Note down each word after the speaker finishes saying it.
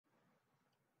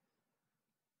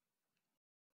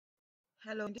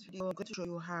Hello, in this video I'm going to show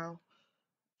you how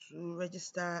to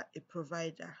register a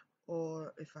provider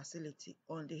or a facility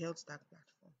on the HealthStack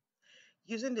platform.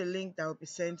 Using the link that will be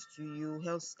sent to you,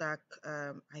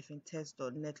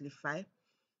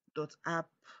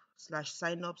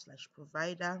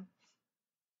 healthstack-test.netlify.app/signup/provider,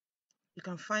 you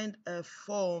can find a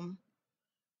form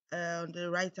on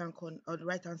the right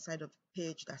hand side of the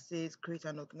page that says create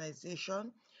an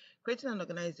organization. Creating an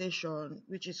organization,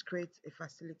 which is create a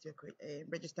facility or create a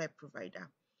registered provider,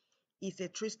 is a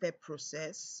three-step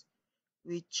process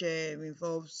which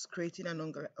involves creating an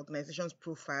organization's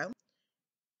profile,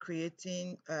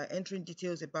 entering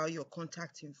details about your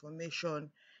contact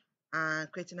information,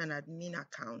 and creating an admin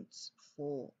account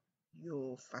for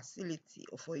your facility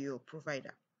or for your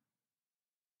provider.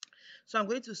 So I'm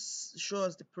going to show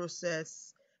us the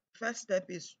process. First step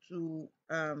is to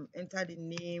enter the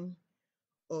name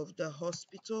of the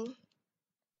hospital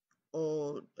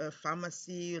or a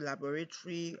pharmacy,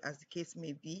 laboratory, as the case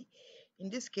may be. In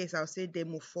this case, I'll say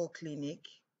Demo 4 Clinic.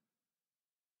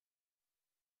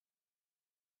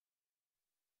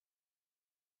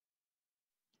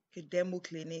 Okay, Demo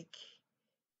Clinic.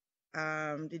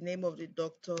 The name of the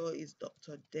doctor is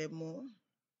Dr. Demo.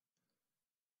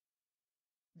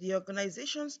 The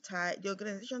organization type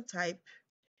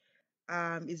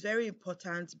is very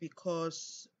important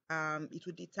because it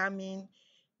will determine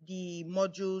the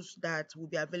modules that will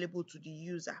be available to the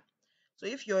user. So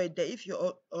if you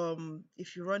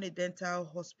run a dental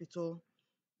hospital,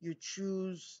 you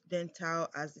choose dental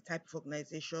as the type of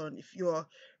organization. If you're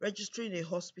registering a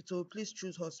hospital, please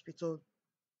choose hospital.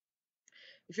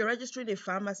 If you're registering a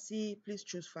pharmacy, please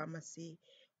choose pharmacy,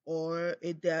 or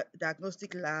a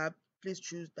diagnostic lab, please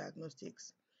choose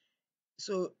diagnostics.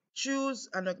 So choose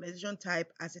an organization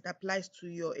type as it applies to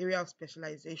your area of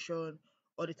specialization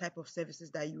or the type of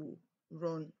services that you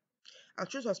run. I'll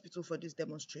choose hospital for this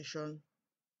demonstration.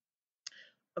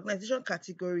 Organization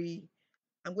category,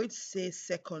 I'm going to say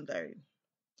secondary.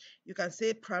 You can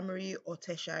say primary or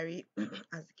tertiary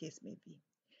as the case may be.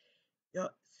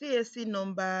 Your CAC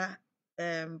number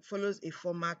follows a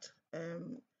format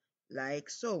like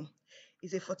so.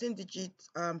 It's a 14-digit,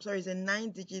 it's a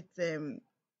 9-digit,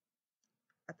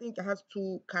 I think it has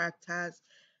 2 characters,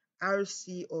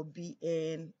 RC or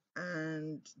BN,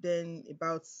 and then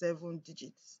about 7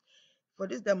 digits. For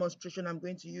this demonstration, I'm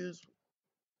going to use,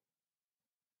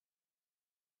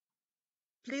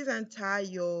 please enter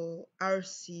your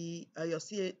RC, your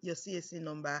CAC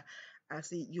number,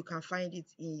 as you can find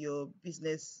it in your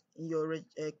business, in your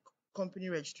company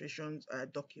registrations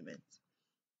document.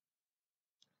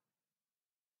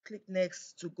 Click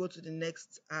next to go to the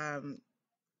next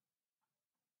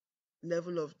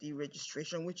level of the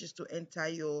registration, which is to enter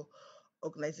your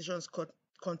organization's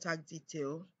contact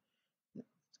detail.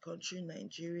 Country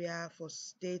Nigeria. For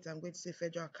state, I'm going to say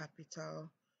Federal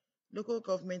Capital. Local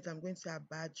government, I'm going to say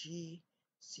Abaji.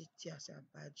 City, I say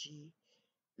Abaji.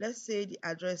 Let's say the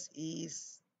address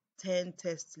is 10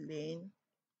 Test Lane.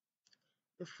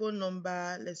 The phone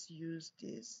number, let's use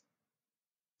this.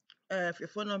 If your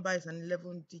phone number is an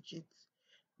 11-digit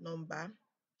number.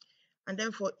 And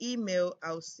then for email,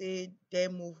 I'll say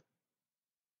Demo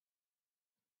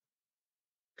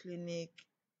Clinic.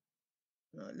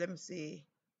 No, let me say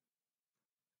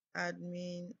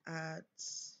admin at,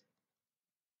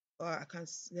 or I can,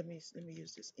 let me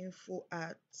use this, info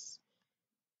at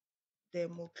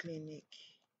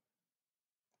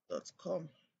democlinic.com.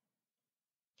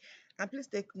 And please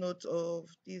take note of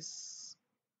this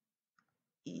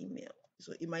email.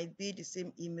 So it might be the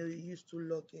same email you used to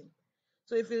log in.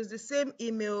 So if it's the same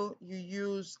email you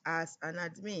use as an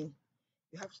admin,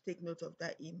 you have to take note of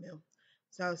that email.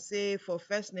 So I'll say for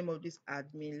first name of this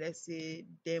admin, let's say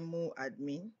Demo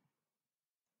Admin.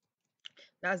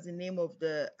 That's the name of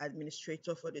the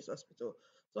administrator for this hospital.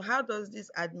 So how does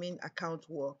this admin account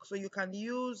work? So you can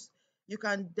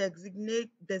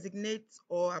designate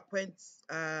or appoint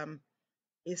a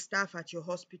staff at your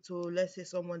hospital. Let's say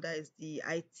someone that is the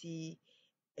IT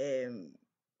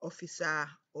officer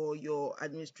or your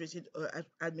administrative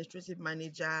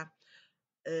manager.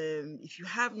 If you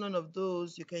have none of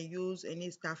those, you can use any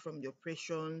staff from the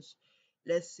operations.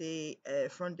 Let's say a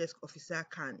front desk officer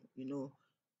can,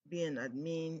 be an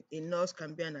admin, a nurse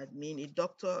can be an admin, a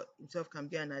doctor himself can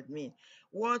be an admin.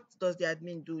 What does the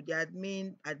admin do? The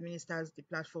admin administers the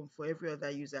platform for every other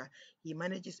user. He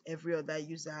manages every other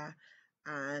user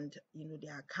and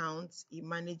their accounts. He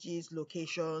manages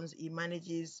locations. He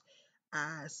manages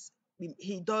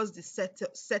he does the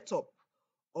setup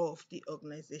of the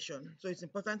organization. So it's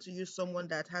important to use someone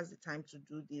that has the time to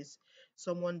do this,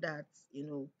 someone that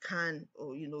can,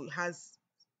 or has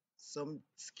some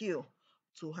skill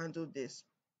to handle this.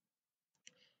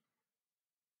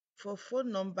 For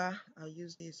phone number, I'll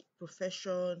use this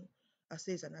profession. I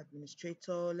say it's an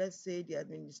administrator. Let's say the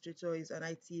administrator is an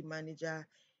IT manager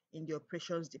in the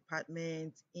operations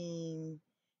department, in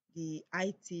the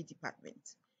IT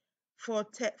department. For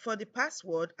the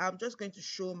password, I'm just going to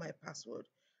show my password.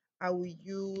 I will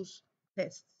use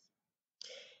tests.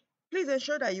 Please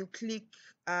ensure that you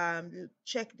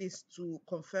check this to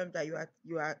confirm that you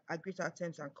are agree to our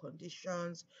terms and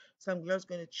conditions. So I'm just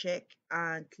going to check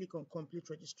and click on complete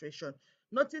registration.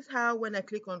 Notice how when I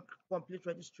click on complete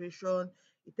registration,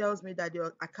 it tells me that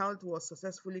your account was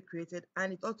successfully created,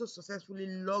 and it also successfully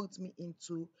logged me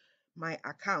into my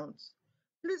account.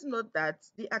 Please note that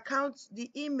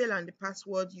the email and the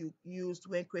password you used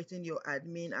when creating your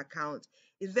admin account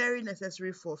is very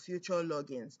necessary for future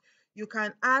logins. You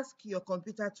can ask your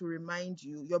computer to remind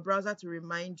you, your browser to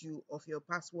remind you of your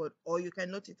password, or you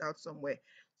can note it out somewhere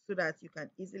so that you can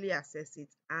easily access it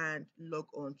and log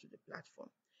on to the platform.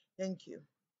 Thank you.